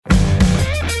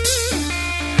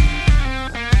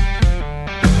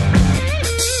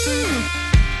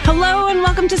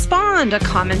Welcome to Spawned, a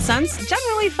common sense,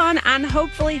 generally fun, and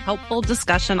hopefully helpful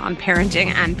discussion on parenting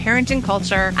and parenting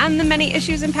culture and the many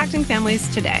issues impacting families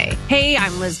today. Hey,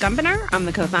 I'm Liz Gumbiner. I'm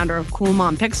the co-founder of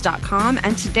CoolMomPicks.com,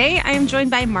 and today I am joined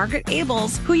by Margaret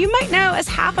Ables, who you might know as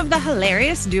half of the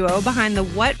hilarious duo behind the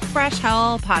What Fresh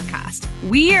Hell podcast.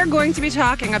 We are going to be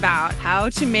talking about how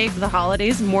to make the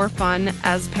holidays more fun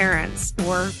as parents,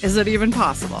 or is it even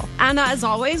possible? And as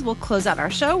always, we'll close out our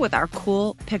show with our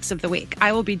cool picks of the week.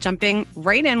 I will be jumping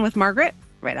right in with Margaret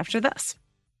right after this.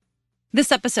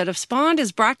 This episode of Spawned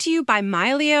is brought to you by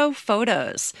Mylio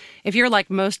Photos. If you're like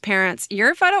most parents,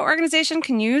 your photo organization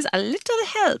can use a little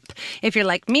help. If you're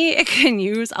like me, it can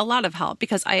use a lot of help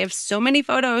because I have so many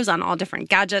photos on all different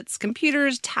gadgets,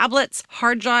 computers, tablets,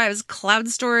 hard drives, cloud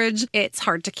storage. It's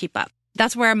hard to keep up.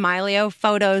 That's where Mylio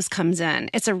Photos comes in.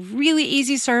 It's a really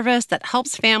easy service that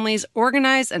helps families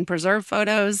organize and preserve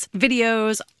photos,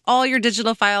 videos, all your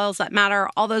digital files that matter,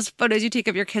 all those photos you take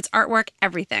of your kids' artwork,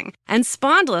 everything. And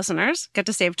Spawned listeners get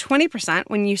to save 20%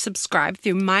 when you subscribe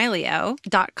through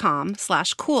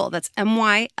Mylio.com/cool. That's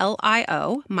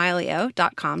MYLIO,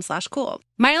 Mylio.com/cool.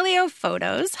 Mylio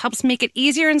Photos helps make it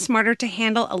easier and smarter to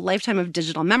handle a lifetime of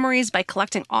digital memories by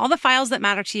collecting all the files that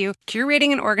matter to you,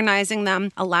 curating and organizing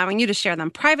them, allowing you to share them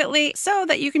privately so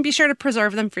that you can be sure to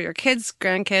preserve them for your kids,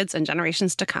 grandkids, and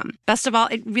generations to come. Best of all,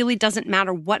 it really doesn't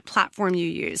matter what platform you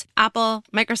use. Apple,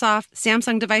 Microsoft,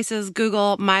 Samsung devices,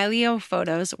 Google, Mylio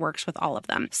Photos works with all of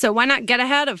them. So why not get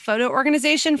ahead of photo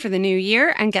organization for the new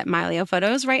year and get Mylio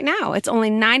Photos right now? It's only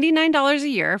 $99 a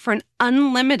year for an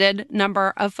unlimited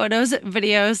number of photos,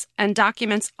 videos, and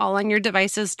documents all on your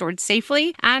devices stored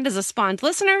safely. And as a Spawned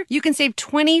listener, you can save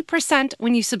 20%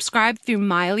 when you subscribe through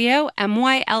Mylio,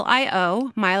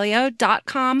 MYLIO,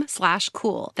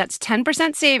 Mylio.com/cool. That's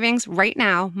 10% savings right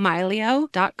now,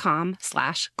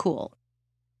 Mylio.com/cool.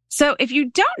 So if you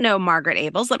don't know Margaret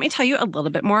Ables, let me tell you a little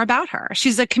bit more about her.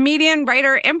 She's a comedian,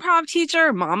 writer, improv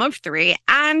teacher, mom of 3,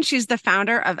 and she's the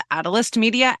founder of Adalist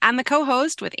Media and the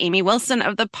co-host with Amy Wilson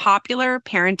of the popular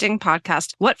parenting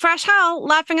podcast, What Fresh Hell,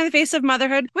 Laughing in the Face of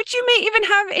Motherhood, which you may even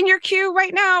have in your queue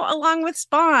right now, along with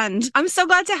Spawned. I'm so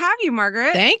glad to have you,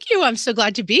 Margaret. Thank you. I'm so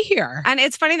glad to be here. And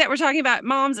it's funny that we're talking about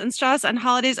moms and stress and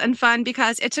holidays and fun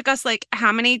because it took us like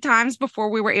how many times before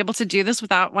we were able to do this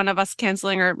without one of us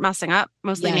canceling or messing up,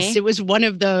 mostly me. Yes, it was one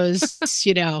of those,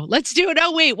 let's do it.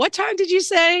 Oh, wait, what time did you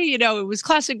say? It was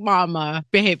classic mom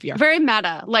behavior. Very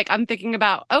meta. Like I'm thinking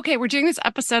about, okay, we're doing this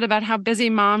episode about how busy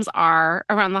moms are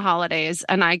around the holidays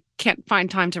and I can't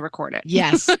find time to record it.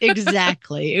 Yes,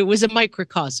 exactly. It was a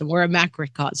microcosm or a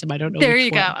macrocosm. I don't know. There you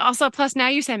go. Also, plus now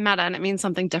you say meta and it means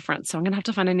something different. So I'm going to have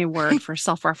to find a new word for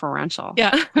self-referential.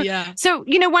 Yeah. So,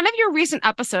 one of your recent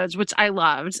episodes, which I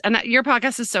loved, and your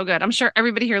podcast is so good. I'm sure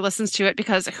everybody here listens to it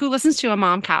because who listens to a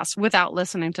momcast without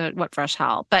listening to What Fresh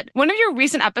Hell? But one of your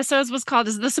recent episodes was called,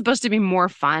 Is This Supposed to Be More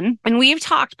Fun? And we've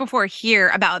talked before here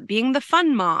about being the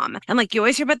fun mom. And like you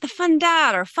always hear about the fun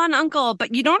dad or fun uncle,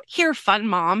 but you don't hear fun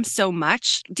mom so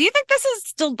much. Do you think this is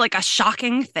still like a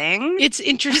shocking thing? It's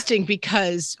interesting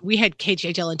because we had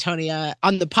KJ Dell'Antonia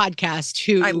on the podcast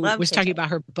who was talking about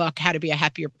her book, How to Be a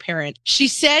Happier Parent. She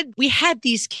said we had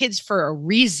these kids for a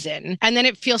reason. And then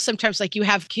it feels sometimes like you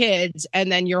have kids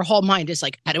and then your whole mind is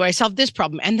like, how do I solve this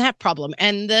problem and that problem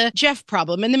and the Jeff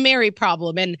problem and the Mary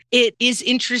problem? And it is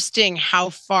interesting how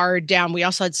far down. We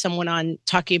also had someone on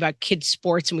talking about kids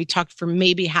sports and we talked for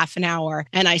maybe half an hour.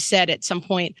 And I said at some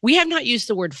point, we have not used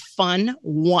the word fun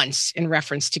once in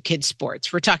reference to kids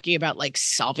sports. We're talking about like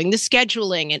solving the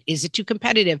scheduling and is it too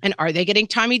competitive? And are they getting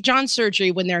Tommy John surgery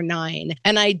when they're 9?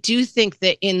 And I do think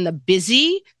that in the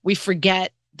busy, we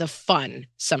forget the fun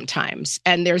sometimes.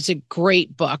 And there's a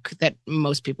great book that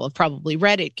most people have probably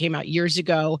read. It came out years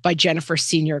ago by Jennifer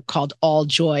Senior called All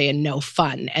Joy and No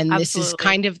Fun. And This is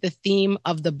kind of the theme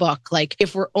of the book. Like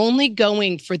if we're only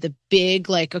going for the big,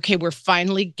 like, okay, we're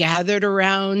finally gathered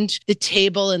around the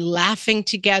table and laughing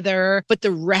together, but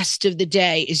the rest of the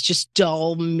day is just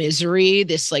dull misery,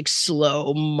 this like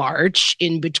slow march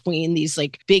in between these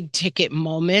like big ticket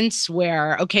moments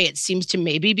where, okay, it seems to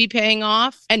maybe be paying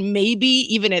off. And maybe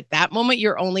even at that moment,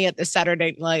 you're only at the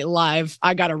Saturday Night Live,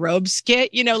 I got a robe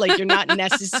skit, like you're not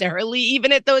necessarily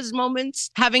even at those moments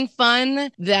having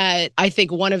fun. That I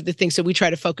think one of the things that we try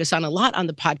to focus on a lot on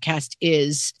the podcast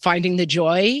is finding the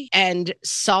joy and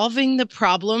solving the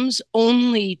problems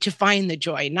only to find the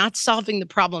joy, not solving the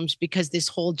problems because this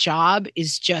whole job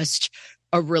is just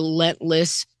a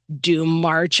relentless doom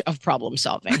march of problem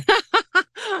solving.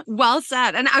 Well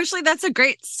said. And actually, that's a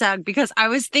great seg because I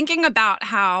was thinking about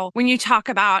how when you talk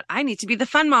about, I need to be the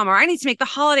fun mom or I need to make the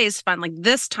holidays fun, like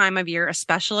this time of year,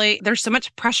 especially, there's so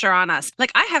much pressure on us.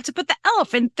 Like I have to put the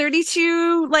elf in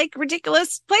 32 like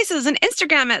ridiculous places and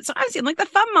Instagram it. So I seem like the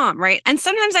fun mom, right? And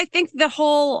sometimes I think the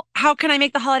whole, how can I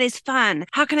make the holidays fun?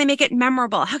 How can I make it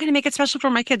memorable? How can I make it special for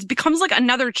my kids? Becomes like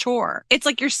another chore. It's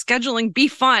like you're scheduling be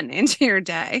fun into your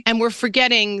day. And we're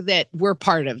forgetting that we're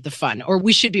part of the fun, or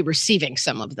we should be receiving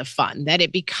some of the fun, that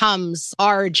it becomes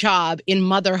our job in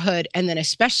motherhood, and then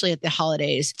especially at the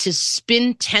holidays, to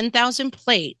spin 10,000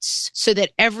 plates so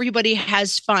that everybody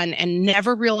has fun and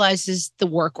never realizes the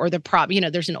work or the problem. You know,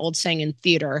 there's an old saying in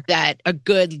theater that a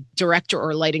good director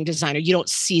or lighting designer, you don't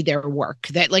see their work,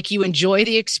 that like you enjoy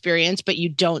the experience, but you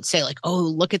don't say like, oh,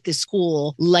 look at this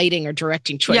cool lighting or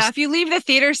directing choice. Yeah, if you leave the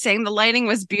theater saying the lighting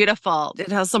was beautiful, it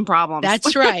has some problems.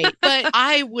 That's right. But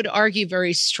I would argue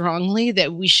very strongly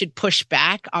that we should push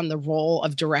back on the role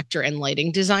of director and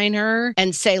lighting designer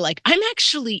and say like, I'm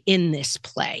actually in this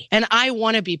play and I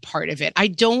want to be part of it. I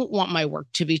don't want my work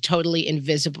to be totally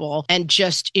invisible and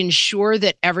just ensure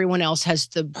that everyone else has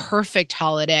the perfect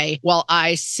holiday while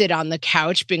I sit on the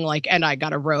couch being like, and I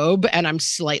got a robe and I'm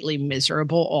slightly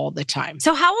miserable all the time.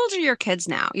 So how old are your kids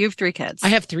now? You have 3 kids. I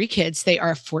have 3 kids. They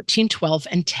are 14, 12,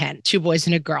 and 10. 2 boys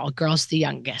and a girl. Girl's the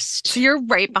youngest. So you're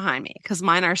right behind me because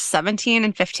mine are 17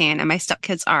 and 15 and my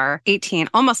stepkids are 18,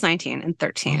 almost 19 and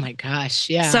 13. Oh my gosh.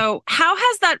 Yeah. So how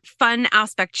has that fun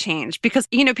aspect changed? Because,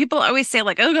 you know, people always say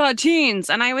like, oh God, teens.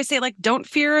 And I always say like, don't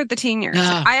fear the teen years.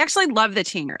 I actually love the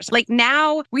teen years. Like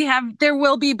now we have There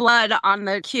Will Be Blood on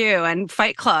the queue and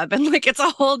Fight Club. And like, it's a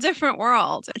whole different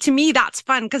world. To me, that's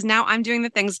fun because now I'm doing the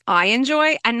things I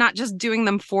enjoy and not just doing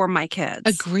them for my kids.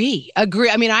 Agree.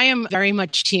 I mean, I am very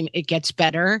much team it gets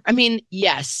better. I mean,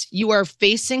 yes, you are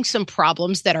facing some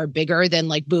problems that are bigger than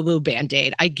like boo-boo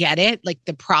Band-Aid. I get it. Like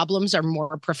the problems are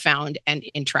more profound and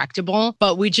intractable.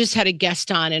 But we just had a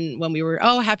guest on and when we were,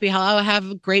 happy, hello,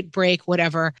 have a great break,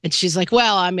 whatever. And she's like,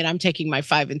 well, I mean, I'm taking my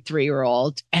 5 and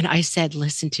 3-year-old. And I said,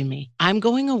 listen to me. I'm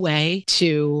going away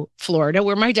to Florida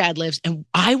where my dad lives and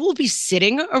I will be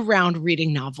sitting around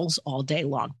reading novels all day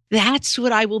long. That's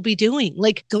what I will be doing.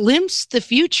 Like glimpse the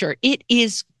future. It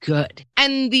is good.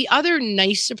 And the other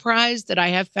nice surprise that I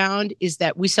have found is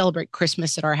that we celebrate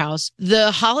Christmas at our house.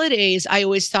 The holidays I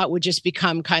always thought would just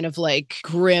become kind of like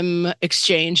grim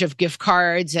exchange of gift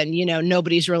cards and, you know,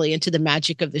 nobody's really into the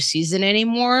magic of the season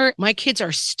anymore. My kids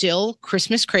are still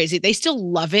Christmas crazy. They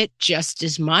still love it just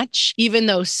as much, even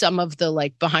though some of the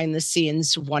like behind the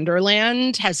scenes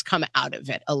wonderland has come out of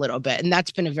it a little bit. And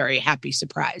that's been a very happy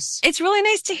surprise. It's really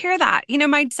nice to hear that. You know,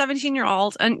 my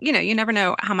 17-year-old, and you know, you never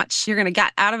know how much you're going to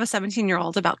get out of a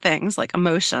 17-year-old about things like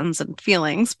emotions and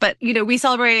feelings. But, you know, we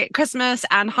celebrate Christmas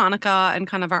and Hanukkah and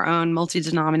kind of our own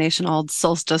multi-denominational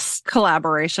solstice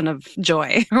collaboration of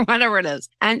joy or whatever it is.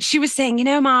 And she was saying, you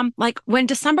know, Mom, like when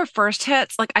December 1st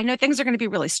hits, like I know things are going to be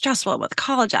really stressful with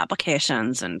college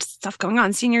applications and stuff going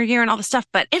on senior year and all the stuff,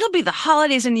 but it'll be the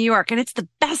holidays in New York and it's the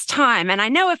best time. And I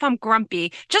know if I'm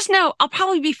grumpy, just know I'll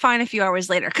probably be fine a few hours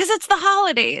later because it's the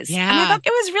holidays. Yeah. And I thought it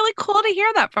was really cool to hear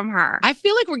that from her. I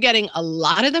feel like we're getting a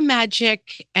lot of the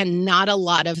magic and not a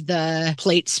lot of the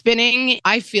plate spinning.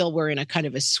 I feel we're in a kind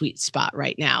of a sweet spot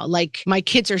right now. Like my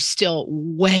kids are still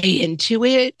way into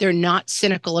it. They're not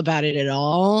cynical about it at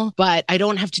all, but I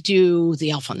don't have to do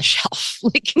the elf on the shelf.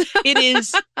 Like it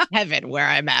is heaven where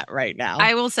I'm at right now.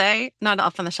 I will say, not an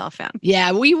elf on the shelf fan.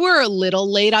 Yeah, we were a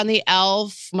little late on the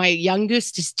elf. My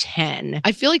youngest is 10.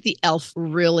 I feel like the elf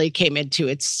really came into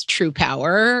its true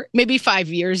power maybe 5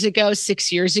 years ago,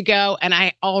 6 years ago, and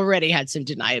I already had some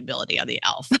deniability on the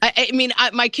elf. I mean,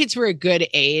 my kids were a good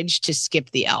age to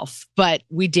skip the elf, but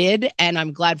we did, and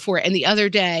I'm glad for it. And the other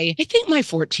day, I think my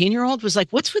 14-year-old was like,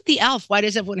 what's with the elf? Why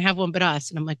does everyone have one but us?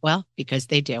 And I'm like, well, because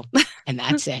they do. And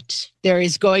that's it. There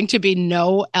is going to be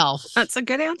no elf. That's a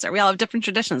good answer. We all have different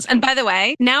traditions. And by the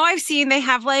way, now I've seen they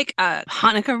have like a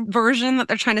Hanukkah version that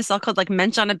they're trying to sell called like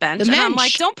Mensch on a Bench. And I'm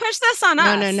like, don't push this on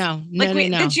us. No.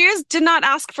 The Jews did not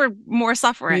ask for more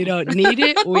suffering. We don't need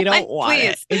it. We don't want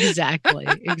please. it.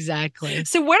 Exactly.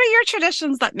 So what are your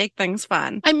traditions that make things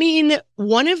fun? I mean,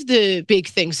 one of the big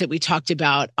things that we talked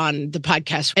about on the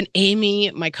podcast, and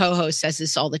Amy, my co-host, says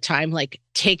this all the time, like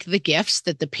take the gifts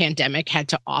that the pandemic had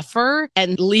to offer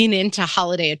and lean into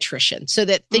holiday attrition so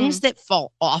that things that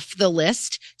fall off the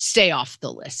list stay off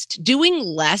the list. Doing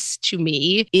less to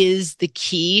me is the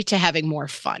key to having more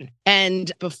fun.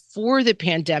 And before the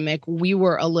pandemic, we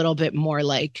were a little bit more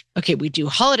like, okay, we do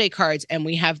holiday cards and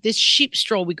we have this sheep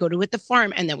stroll we go to at the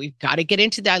farm. And then we've got to get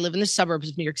into that. I live in the suburbs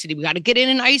of New York City. We got to get in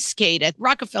an ice skate at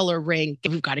Rockefeller Ring.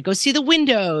 We've got to go see the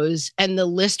windows. And the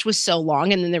list was so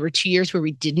long. And then there were 2 years where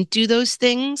we didn't do those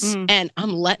things. And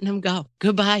I'm letting them go.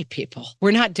 Goodbye, people.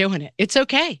 We're not doing it. It's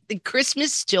okay. The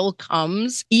Christmas still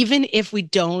comes, even if we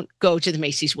don't go to the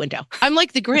Macy's window. I'm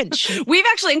like the Grinch. We've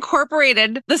actually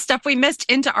incorporated the stuff we missed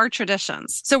into our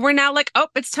traditions. So we're now like, oh,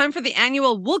 it's time for the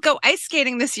annual, we'll go ice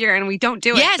skating this year, and we don't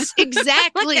do it. Yes,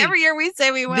 exactly. Like every year we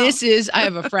say we will. I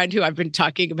have a friend who I've been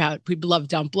talking about, we love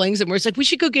dumplings, and we're like, we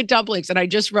should go get dumplings. And I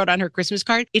just wrote on her Christmas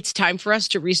card, it's time for us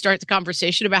to restart the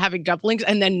conversation about having dumplings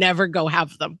and then never go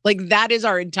have them. Like that is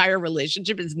our entire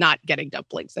relationship, is not getting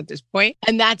dumplings at this point.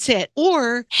 And that's it.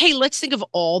 Or, hey, let's think of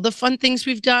all the fun things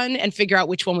we've done and figure out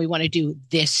which one we want to do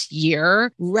this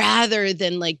year, rather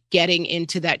than like getting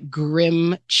into that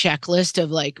grim checklist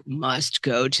of like, must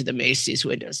go to the Macy's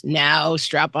windows. Now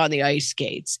strap on the ice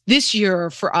skates. This year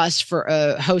for us, for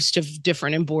a host of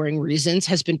different and boring reasons,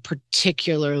 has been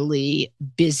particularly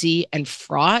busy and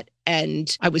fraught.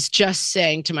 And I was just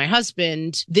saying to my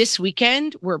husband, this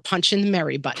weekend, we're punching the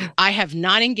Merry button. I have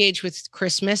not engaged with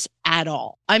Christmas at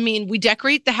all. I mean, we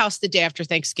decorate the house the day after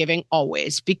Thanksgiving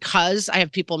always, because I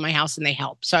have people in my house and they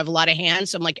help. So I have a lot of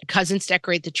hands. So I'm like, cousins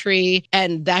decorate the tree,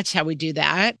 and that's how we do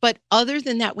that. But other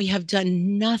than that, we have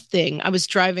done nothing. I was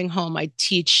driving home. I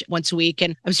teach once a week,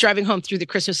 and I was driving home through the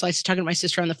Christmas lights talking to my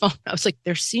sister on the phone. I was like,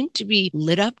 there seem to be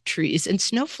lit up trees and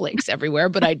snowflakes everywhere,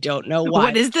 but I don't know why.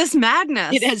 What is this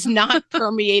madness? It has not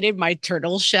permeated my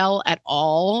turtle shell at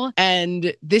all.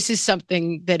 And this is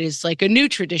something that is like a new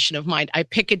tradition of mine. I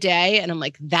pick a day and I'm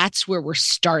like, that's where we're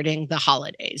starting the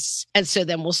holidays. And so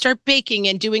then we'll start baking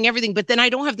and doing everything. But then I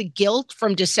don't have the guilt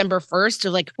from December 1st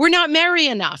of like, we're not merry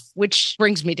enough, which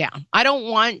brings me down. I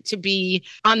don't want to be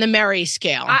on the merry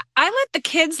scale. I let the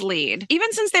kids lead.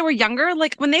 Even since they were younger,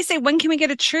 like when they say, when can we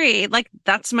get a tree? Like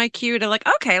that's my cue to like,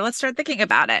 okay, let's start thinking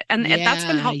about it. And that's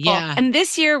been helpful. Yeah. And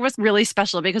this year was really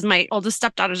special because my oldest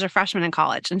stepdaughters are freshmen in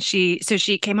college. And she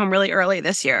came home really early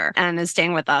this year and is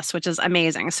staying with us, which is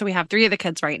amazing. So we have 3 of the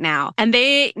kids right now. And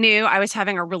they knew I was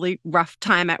having a really rough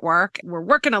time at work. We're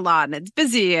working a lot and it's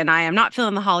busy and I am not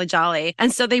feeling the holly jolly.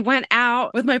 And so they went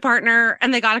out with my partner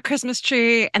and they got a Christmas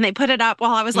tree and they put it up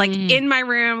while I was like in my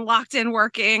room, locked in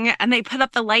working, and they put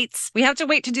up the lights. We have to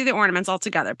wait to do the ornaments all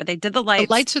together, but they did the lights.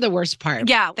 The lights are the worst part.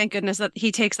 Yeah. Thank goodness that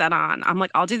he takes that on. I'm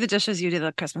like, I'll do the dishes, you do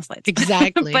the Christmas lights.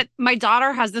 Exactly. But my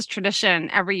daughter has this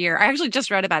tradition every year. I actually just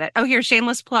read about it. Oh, here,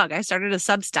 shameless plug. I started a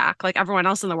Substack like everyone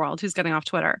else in the world who's getting off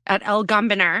Twitter at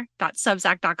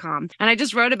lgumbiner.substack.com. And I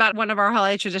just wrote about one of our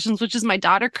holiday traditions, which is my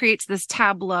daughter creates this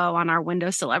tableau on our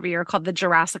windowsill every year called the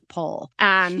Jurassic Pole.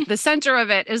 And the center of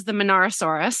it is the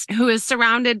Minosaurus, who is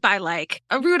surrounded by like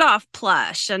a Rudolph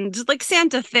plush and like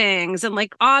Santa things and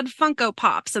like odd Funko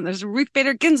Pops. And there's a Ruth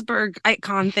Bader Ginsburg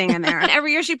icon thing in there. And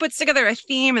every year she puts together a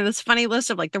theme and this funny list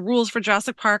of like the rules for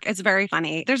Jurassic Park. It's very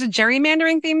funny. There's a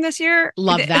gerrymandering theme this year.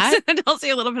 Love that. It tells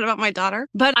you a little bit about my daughter.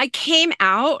 But I came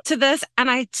out to this and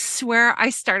I swear I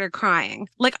started crying.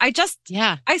 Like I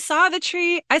saw the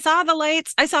tree, I saw the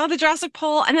lights, I saw the Jurassic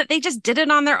Pole, and that they just did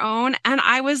it on their own. And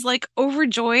I was like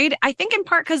overjoyed. I think in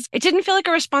part because it didn't feel like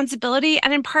a responsibility,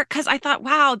 and in part because I thought,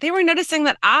 wow, they were noticing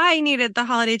that I needed the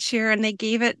holiday cheer and they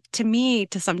gave it to me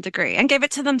to some degree and gave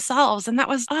it to themselves. And that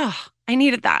was, I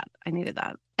needed that.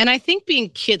 And I think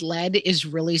being kid-led is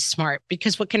really smart,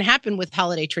 because what can happen with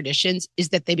holiday traditions is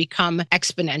that they become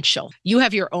exponential. You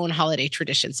have your own holiday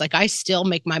traditions. Like I still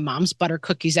make my mom's butter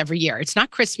cookies every year. It's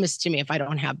not Christmas to me if I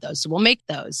don't have those. So we'll make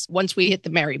those once we hit the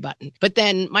merry button. But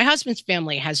then my husband's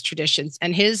family has traditions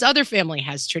and his other family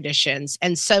has traditions.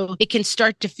 And so it can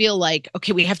start to feel like,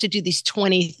 okay, we have to do these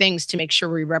 20 things to make sure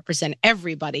we represent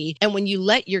everybody. And when you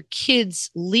let your kids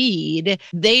lead,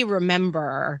 they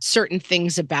remember certain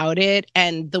things about it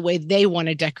and the way they want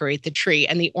to decorate the tree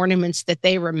and the ornaments that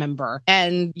they remember.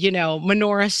 And,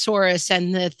 Minosaurus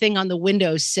and the thing on the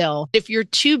windowsill. If you're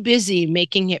too busy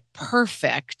making it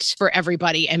perfect for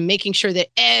everybody and making sure that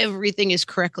everything is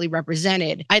correctly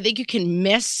represented, I think you can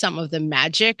miss some of the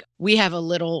magic. We have a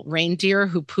little reindeer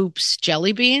who poops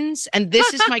jelly beans, and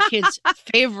this is my kid's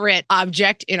favorite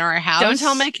object in our house. Don't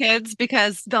tell my kids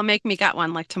because they'll make me get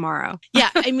one like tomorrow. Yeah.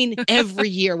 I mean, every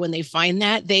year when they find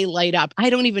that, they light up. I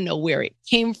don't even know where it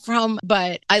came from,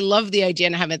 but I love the idea,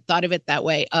 and I haven't thought of it that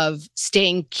way, of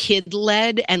staying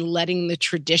kid-led and letting the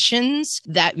traditions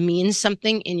that mean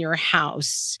something in your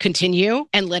house continue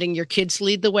and letting your kids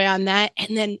lead the way on that.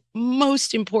 And then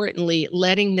most importantly,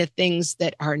 letting the things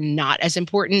that are not as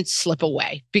important slip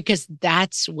away, because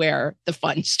that's where the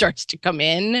fun starts to come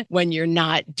in when you're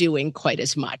not doing quite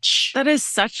as much. That is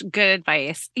such good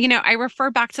advice. You know, I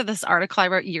refer back to this article I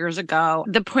wrote years ago.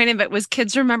 The point of it was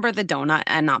kids remember the donut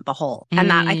and not the whole. And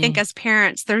that I think as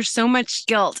parents, there's so much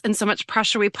guilt and so much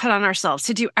pressure we put on ourselves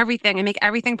to do everything and make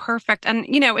everything perfect. And,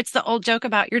 you know, it's the old joke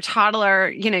about your toddler,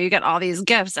 you know, you get all these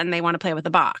gifts and they want to play with the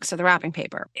box or the wrapping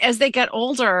paper. As they get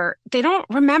older, they don't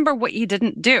remember what you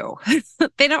didn't do.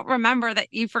 They don't remember that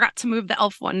you forgot to move the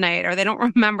elf one night, or they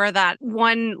don't remember that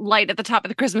one light at the top of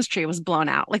the Christmas tree was blown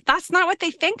out. Like, that's not what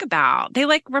they think about. They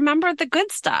like remember the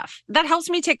good stuff. That helps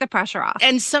me take the pressure off.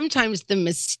 And sometimes the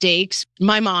mistakes,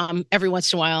 my mom, every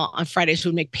once in a while on Fridays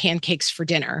would make pancakes for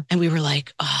dinner. And we were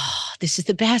like, oh, this is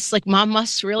the best. Like, mom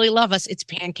must really love us. It's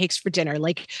pancakes for dinner.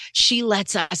 Like, she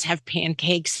lets us have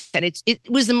pancakes. And it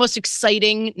was the most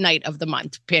exciting night of the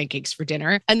month, pancakes for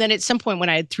dinner. And then at some point when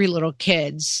I had 3 little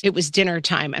kids, it was dinner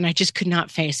time and I just could not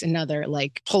face another,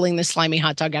 like, pulling the slimy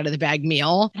hot dog out of the bag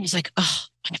meal. I was like, oh,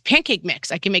 I have pancake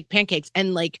mix. I can make pancakes.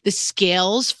 And like the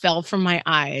scales fell from my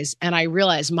eyes. And I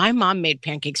realized my mom made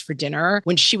pancakes for dinner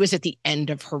when she was at the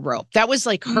end of her rope. That was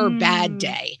like her bad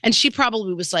day. And she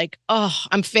probably was like, oh,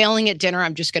 I'm failing at dinner.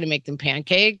 I'm just going to make them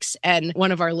pancakes. And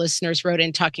one of our listeners wrote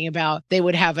in talking about they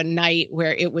would have a night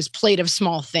where it was plate of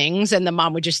small things. And the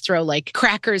mom would just throw like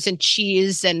crackers and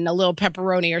cheese and a little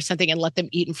pepperoni or something and let them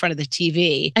eat in front of the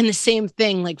TV. And the same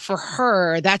thing, like for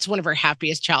her, that's one of her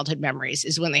happiest childhood memories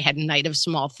is when they had night of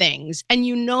small things. And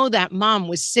you know that mom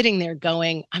was sitting there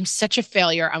going, I'm such a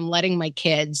failure. I'm letting my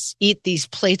kids eat these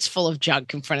plates full of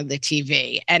junk in front of the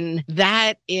TV. And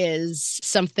that is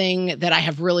something that I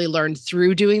have really learned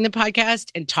through doing the podcast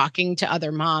and talking to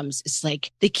other moms. It's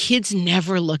like the kids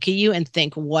never look at you and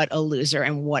think, what a loser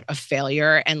and what a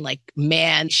failure. And like,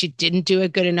 man, she didn't do a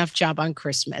good enough job on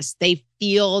Christmas. They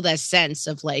feel that sense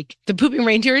of like the pooping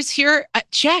reindeer is here,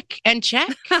 check and check.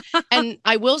 And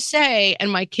I will say,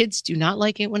 and my kids do not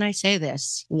like it when I say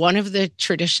this, one of the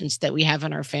traditions that we have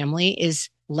in our family is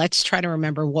let's try to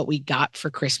remember what we got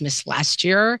for Christmas last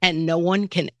year, and no one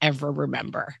can ever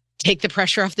remember. Take the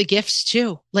pressure off the gifts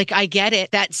too. Like, I get it.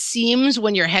 That seems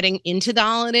when you're heading into the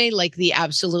holiday, like the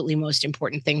absolutely most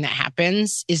important thing that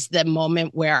happens is the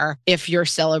moment where if you're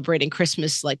celebrating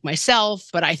Christmas like myself,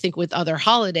 but I think with other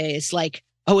holidays, like,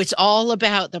 oh, it's all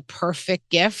about the perfect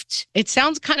gift. It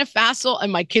sounds kind of facile,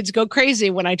 and my kids go crazy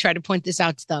when I try to point this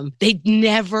out to them. They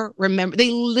never remember.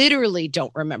 They literally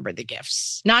don't remember the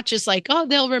gifts. Not just like, oh,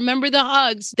 they'll remember the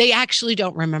hugs. They actually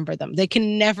don't remember them. They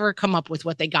can never come up with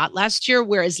what they got last year,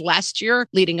 whereas last year,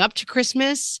 leading up to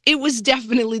Christmas, it was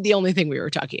definitely the only thing we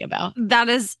were talking about. That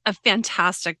is a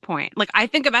fantastic point. Like, I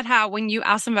think about how when you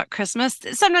ask them about Christmas,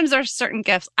 sometimes there's certain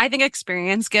gifts. I think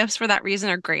experience gifts for that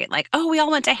reason are great. Like, oh, we all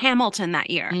went to Hamilton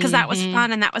that year because that was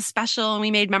fun and that was special and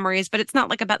we made memories, but it's not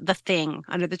like about the thing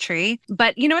under the tree.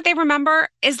 But you know what they remember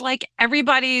is like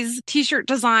everybody's t-shirt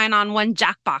design on one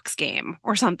Jackbox game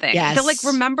or something. Yes. They'll like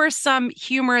remember some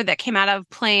humor that came out of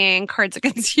playing Cards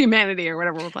Against Humanity or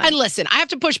whatever we're playing. And listen, I have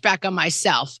to push back on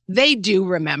myself. They do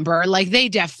remember, like they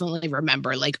definitely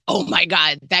remember, like, oh my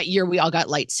God, that year we all got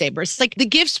lightsabers. Like the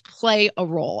gifts play a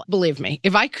role. Believe me,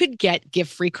 if I could get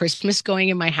gift-free Christmas going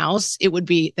in my house, it would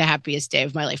be the happiest day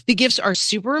of my life. The gifts are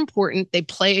super important. They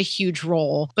play a huge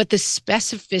role, but the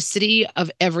specificity of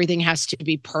everything has to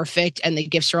be perfect and the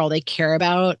gifts are all they care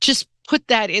about. Just put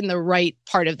that in the right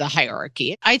part of the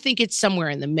hierarchy. I think it's somewhere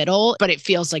in the middle, but it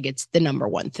feels like it's the number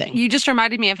one thing. You just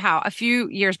reminded me of how a few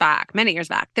years back, many years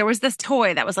back, there was this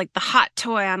toy that was like the hot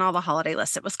toy on all the holiday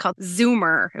lists. It was called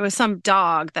Zoomer. It was some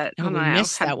dog that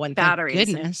missed had that one.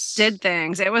 Batteries and did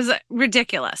things. It was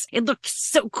ridiculous. It looked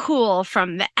so cool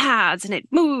from the ads and it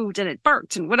moved and it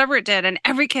barked and whatever it did. And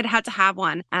every kid had to have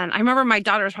one. And I remember my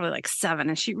daughter was probably like 7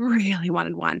 and she really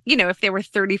wanted one. You know, if they were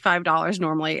 $35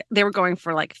 normally, they were going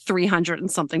for like $300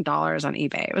 and something dollars on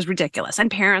eBay. It was ridiculous.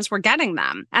 And parents were getting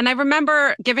them. And I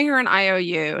remember giving her an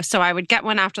IOU. So I would get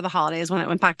one after the holidays when it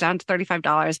went back down to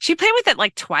 $35. She played with it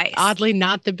like twice. Oddly,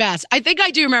 not the best. I think I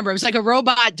do remember. It was like a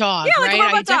robot dog. Yeah, like right? a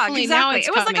robot dog. Exactly.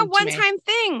 It was like a one-time one-time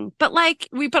thing. But like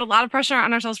we put a lot of pressure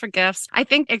on ourselves for gifts. I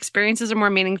think experiences are more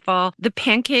meaningful. The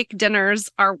pancake dinners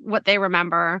are what they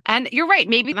remember. And you're right.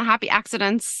 Maybe the happy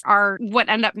accidents are what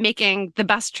end up making the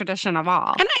best tradition of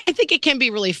all. And I think it can be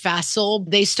really facile.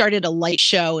 They started a light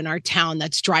show in our town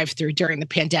that's drive-through during the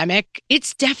pandemic.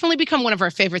 It's definitely become one of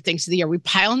our favorite things of the year. We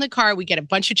pile in the car, we get a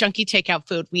bunch of junky takeout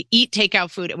food, we eat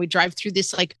takeout food, and we drive through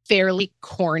this like fairly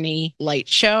corny light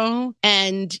show.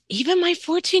 And even my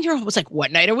 14-year-old was like,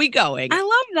 what night are we going? I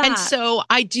love that. And so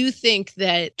I do think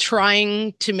that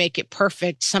trying to make it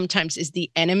perfect sometimes is the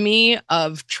enemy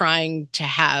of trying to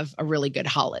have a really good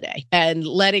holiday, and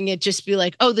letting it just be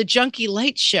like, oh, the junky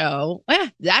light show.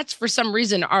 That's for some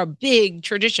reason our big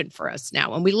tradition for us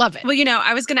now, and we love it. Well,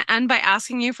 I was going to end by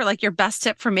asking you for like your best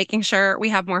tip for making sure we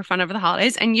have more fun over the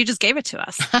holidays, and you just gave it to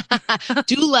us.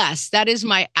 Do less. That is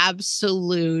my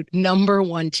absolute number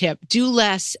one tip. Do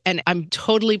less. And I'm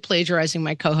totally plagiarizing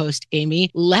my co-host, Amy.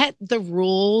 Let the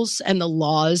rules and the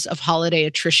laws of holiday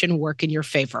attrition work in your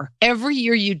favor. Every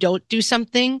year you don't do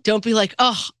something, don't be like,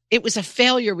 oh, it was a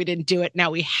failure. We didn't do it.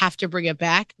 Now we have to bring it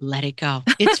back. Let it go.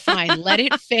 It's fine. Let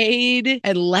it fade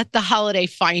and let the holiday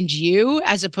find you,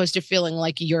 as opposed to feeling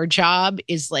like your job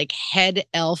is like head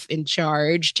elf in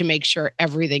charge to make sure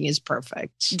everything is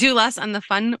perfect. Do less and the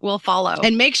fun will follow.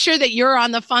 And make sure that you're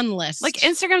on the fun list. Like,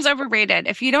 Instagram's overrated.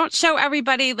 If you don't show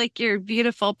everybody like your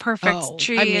beautiful, perfect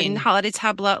tree and holiday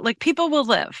tableau, like, people will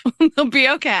live. They'll be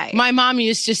okay. My mom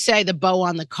used to say the bow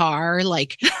on the car,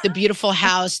 like the beautiful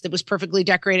house that was perfectly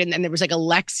decorated. And there was like a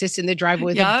Lexus in the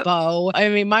driveway with a bow. I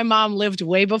mean, my mom lived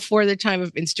way before the time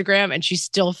of Instagram, and she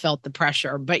still felt the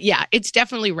pressure. But yeah, it's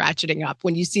definitely ratcheting up.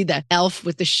 When you see the elf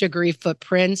with the sugary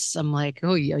footprints, I'm like,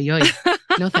 oh, yeah.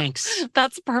 No, thanks.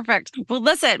 That's perfect. Well,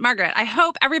 listen, Margaret, I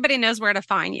hope everybody knows where to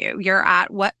find you. You're at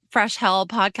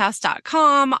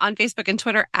whatfreshhellpodcast.com, on Facebook and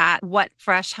Twitter at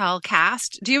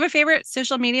whatfreshhellcast. Do you have a favorite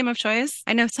social medium of choice?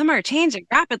 I know some are changing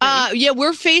rapidly. Yeah,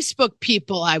 we're Facebook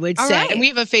people, I would say. Right. And we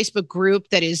have a Facebook group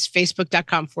that is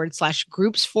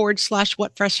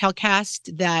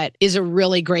facebook.com/groups/whatfreshhellcast. That is a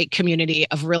really great community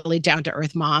of really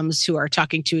down-to-earth moms who are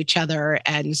talking to each other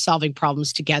and solving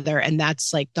problems together. And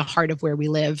that's like the heart of where we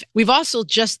live. We've also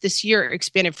just this year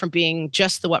expanded from being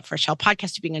just the What Fresh Hell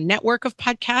podcast to being a network of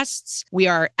podcasts. We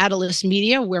are Adelus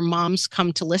Media, where moms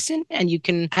come to listen. And you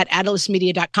can, at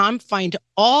adelusmedia.com, find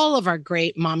all of our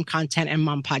great mom content and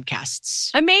mom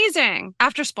podcasts. Amazing.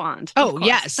 After Spawned. Oh,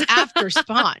 yes. After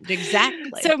Spawned.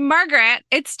 Exactly. So, Margaret,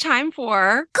 it's time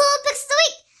for Cool Picks of the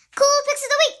Week. Cool Picks of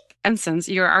the Week. And since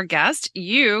you're our guest,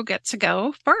 you get to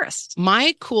go first.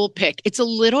 My cool pick, it's a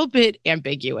little bit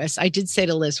ambiguous. I did say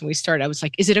to Liz when we started, I was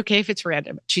like, is it okay if it's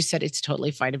random? She said it's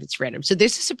totally fine if it's random. So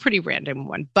this is a pretty random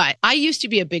one. But I used to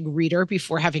be a big reader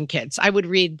before having kids. I would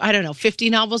read,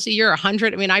 50 novels a year,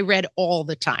 100. I mean, I read all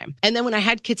the time. And then when I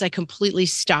had kids, I completely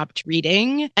stopped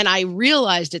reading. And I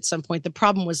realized at some point the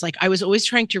problem was like, I was always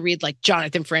trying to read like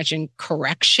Jonathan Franzen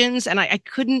corrections. And I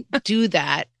couldn't do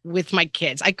that with my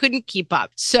kids. I couldn't keep up.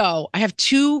 So I have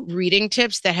 2 reading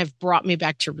tips that have brought me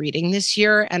back to reading this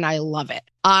year, and I love it.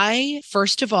 I,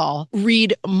 first of all,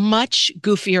 read much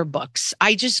goofier books.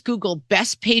 I just Google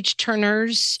best page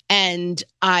turners, and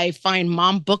I find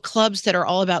mom book clubs that are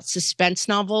all about suspense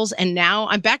novels. And now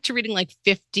I'm back to reading like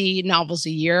 50 novels a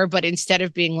year, but instead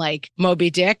of being like Moby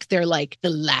Dick, they're like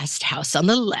The Last House on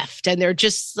the Left. And they're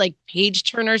just like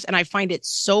page turners. And I find it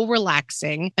so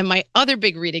relaxing. And my other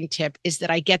big reading tip is that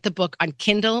I get the book on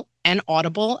Kindle and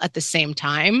Audible at the same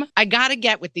time. I got to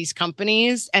get with these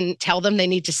companies and tell them they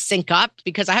need to sync up,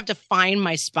 because I have to find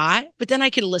my spot, but then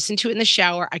I can listen to it in the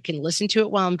shower. I can listen to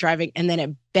it while I'm driving. And then at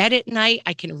bed at night,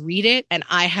 I can read it. And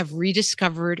I have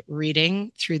rediscovered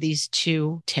reading through these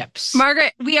 2 tips.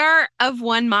 Margaret, we are of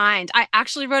one mind. I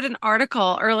actually wrote an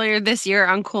article earlier this year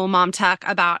on Cool Mom Tech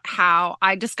about how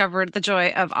I discovered the joy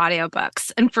of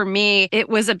audiobooks. And for me, it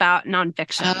was about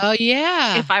nonfiction. Oh,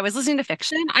 yeah. If I was listening to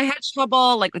fiction, I had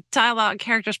trouble like with dialogue,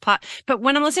 characters, plot. But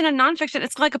when I'm listening to nonfiction,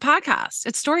 it's like a podcast.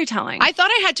 It's storytelling. I thought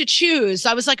I had to choose.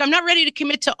 I was like, I'm not ready to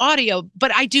commit to audio,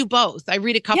 but I do both. I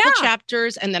read a couple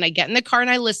chapters and then I get in the car and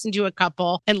I listen to a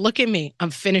couple, and look at me,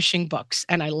 I'm finishing books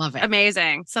and I love it.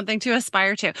 Amazing. Something to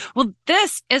aspire to. Well,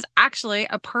 this is actually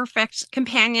a perfect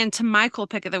companion to my cool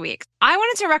pick of the week. I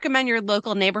wanted to recommend your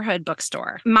local neighborhood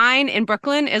bookstore. Mine in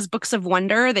Brooklyn is Books of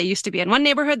Wonder. They used to be in one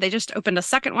neighborhood. They just opened a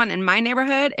second one in my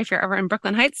neighborhood. If you're ever in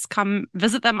Brooklyn Heights, come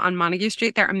visit them on Montague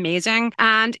Street. They're amazing.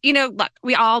 And, look,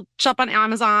 we all shop on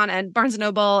Amazon and Barnes &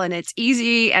 Noble, and it's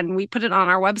easy, and we put it on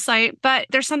our website. But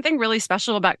there's something really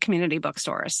special about community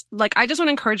bookstores. Like, I just want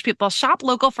to encourage people, shop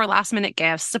local for last minute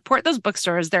gifts, support those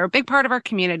bookstores. They're a big part of our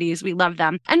communities. We love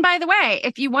them. And by the way,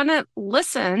 if you want to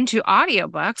listen to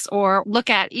audiobooks or look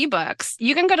at ebooks,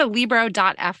 you can go to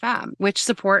Libro.fm, which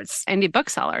supports indie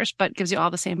booksellers, but gives you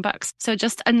all the same books. So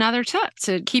just another tip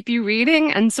to keep you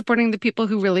reading and supporting the people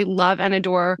who really love and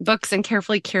adore books and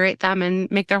carefully curate them and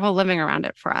make their whole living around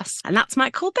it for us. And that's my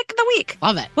cool pick of the week.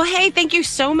 Love it. Well, hey, thank you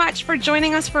so much for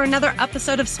joining us for another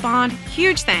episode of Spawned.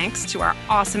 Huge thanks to our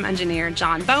awesome engineer,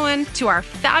 John Bowen, to our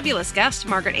fabulous guest,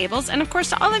 Margaret Abels, and of course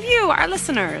to all of you, our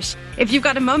listeners. If you've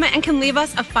got a moment and can leave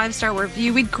us a 5-star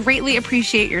review, we'd greatly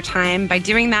appreciate your time by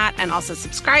doing that and also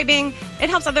subscribing. It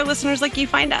helps other listeners like you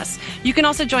find us. You can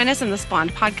also join us in the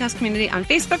Spawned podcast community on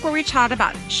Facebook, where we chat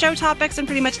about show topics and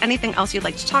pretty much anything else you'd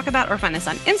like to talk about, or find us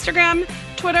on Instagram,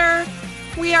 Twitter.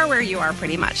 We are where you are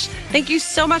pretty much. Thank you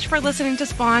so much for listening to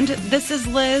Spawned. This is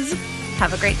Liz.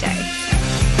 Have a great day.